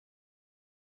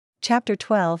Chapter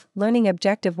 12, Learning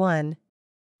Objective 1.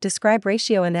 Describe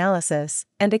ratio analysis,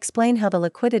 and explain how the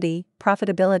liquidity,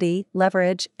 profitability,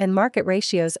 leverage, and market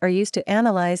ratios are used to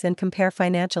analyze and compare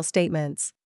financial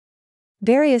statements.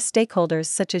 Various stakeholders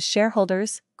such as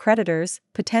shareholders, creditors,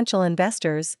 potential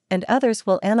investors, and others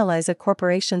will analyze a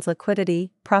corporation's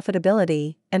liquidity,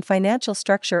 profitability, and financial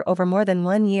structure over more than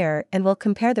 1 year and will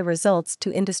compare the results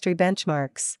to industry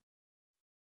benchmarks.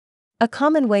 A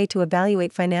common way to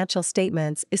evaluate financial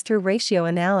statements is through ratio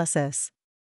analysis.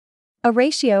 A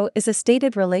ratio is a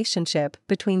stated relationship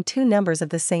between two numbers of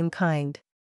the same kind.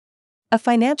 A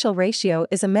financial ratio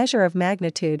is a measure of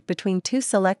magnitude between two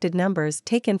selected numbers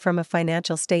taken from a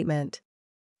financial statement.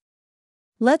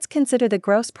 Let's consider the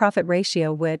gross profit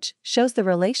ratio, which shows the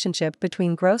relationship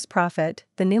between gross profit,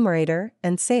 the numerator,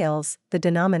 and sales, the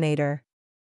denominator.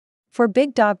 For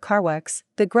Big Dog Carworks,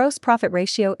 the gross profit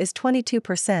ratio is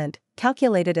 22%,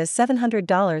 calculated as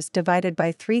 $700 divided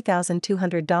by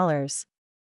 $3,200.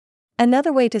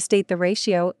 Another way to state the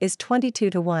ratio is 22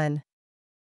 to 1.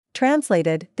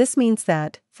 Translated, this means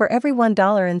that, for every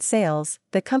 $1 in sales,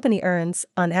 the company earns,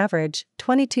 on average,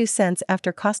 22 cents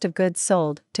after cost of goods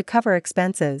sold to cover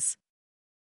expenses.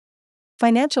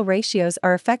 Financial ratios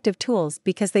are effective tools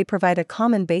because they provide a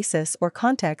common basis or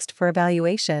context for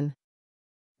evaluation.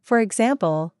 For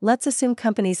example, let's assume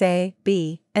companies A,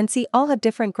 B, and C all have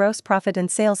different gross profit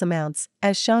and sales amounts,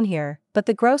 as shown here, but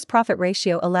the gross profit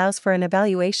ratio allows for an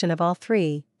evaluation of all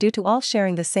three, due to all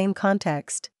sharing the same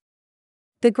context.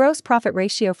 The gross profit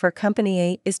ratio for Company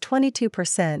A is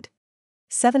 22%,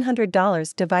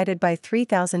 $700 divided by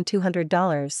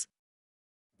 $3,200.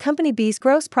 Company B's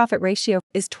gross profit ratio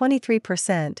is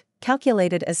 23%,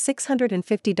 calculated as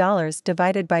 $650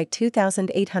 divided by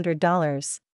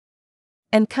 $2,800.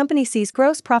 And Company C's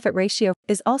gross profit ratio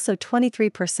is also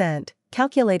 23%,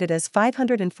 calculated as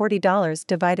 $540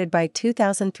 divided by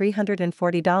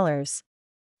 $2,340.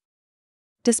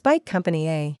 Despite Company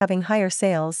A having higher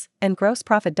sales and gross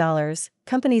profit dollars,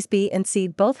 Companies B and C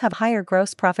both have higher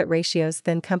gross profit ratios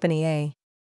than Company A.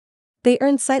 They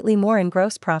earn slightly more in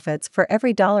gross profits for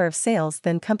every dollar of sales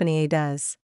than Company A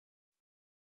does.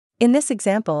 In this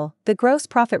example, the gross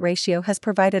profit ratio has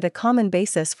provided a common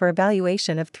basis for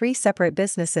evaluation of three separate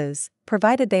businesses,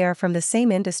 provided they are from the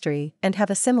same industry and have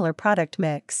a similar product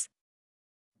mix.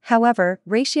 However,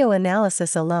 ratio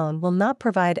analysis alone will not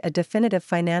provide a definitive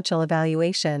financial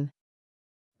evaluation.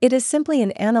 It is simply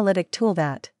an analytic tool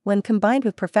that, when combined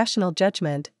with professional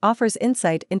judgment, offers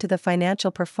insight into the financial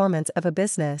performance of a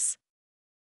business.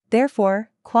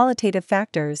 Therefore, qualitative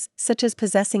factors, such as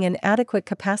possessing an adequate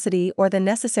capacity or the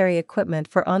necessary equipment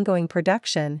for ongoing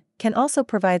production, can also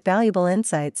provide valuable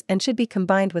insights and should be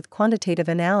combined with quantitative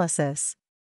analysis.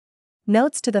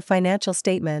 Notes to the financial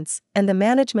statements, and the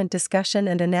management discussion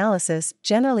and analysis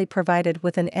generally provided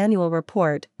with an annual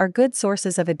report, are good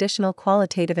sources of additional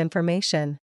qualitative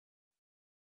information.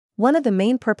 One of the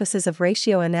main purposes of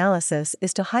ratio analysis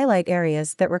is to highlight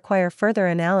areas that require further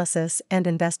analysis and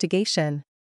investigation.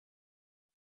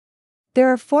 There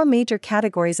are 4 major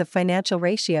categories of financial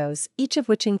ratios, each of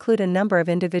which include a number of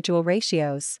individual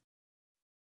ratios.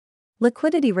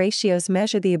 Liquidity ratios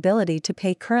measure the ability to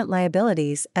pay current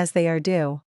liabilities as they are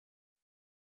due.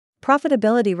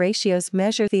 Profitability ratios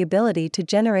measure the ability to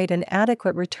generate an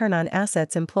adequate return on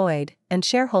assets employed and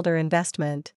shareholder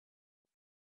investment.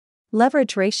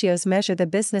 Leverage ratios measure the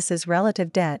business's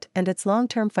relative debt and its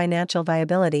long-term financial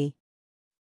viability.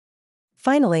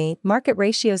 Finally, market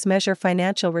ratios measure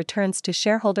financial returns to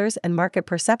shareholders and market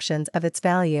perceptions of its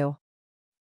value.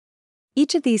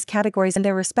 Each of these categories and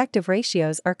their respective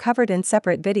ratios are covered in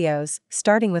separate videos,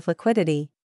 starting with liquidity.